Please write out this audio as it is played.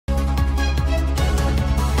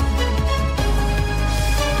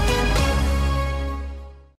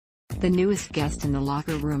The newest guest in the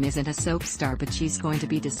locker room isn't a soap star, but she's going to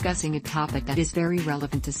be discussing a topic that is very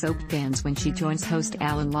relevant to soap fans when she joins host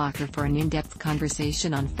Alan Locher for an in-depth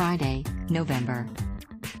conversation on Friday, November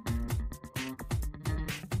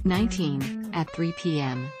 19, at 3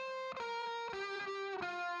 p.m.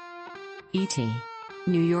 E.T.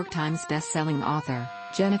 New York Times best-selling author,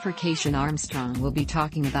 Jennifer Cation Armstrong will be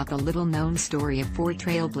talking about the little-known story of four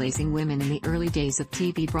trailblazing women in the early days of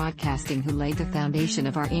TV broadcasting who laid the foundation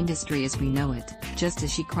of our industry as we know it, just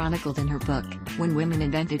as she chronicled in her book, When Women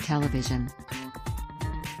Invented Television.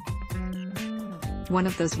 One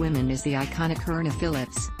of those women is the iconic Herna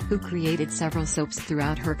Phillips, who created several soaps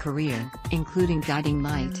throughout her career, including Guiding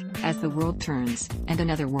Light, As the World Turns, and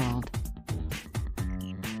Another World.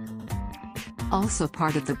 Also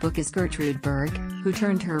part of the book is Gertrude Berg, who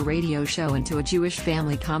turned her radio show into a Jewish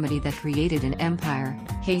family comedy that created an empire,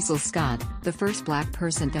 Hazel Scott, the first black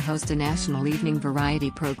person to host a national evening variety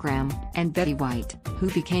program, and Betty White, who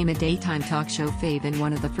became a daytime talk show fave and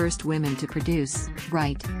one of the first women to produce,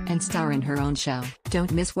 write, and star in her own show.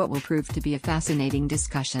 Don't miss what will prove to be a fascinating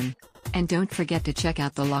discussion. And don't forget to check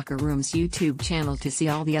out the Locker Room's YouTube channel to see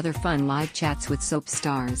all the other fun live chats with soap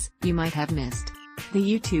stars you might have missed. The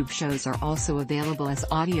YouTube shows are also available as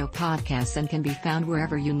audio podcasts and can be found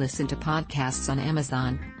wherever you listen to podcasts on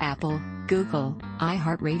Amazon, Apple, Google,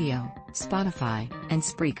 iHeartRadio, Spotify, and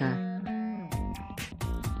Spreaker.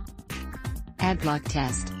 Ad block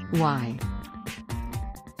test, why?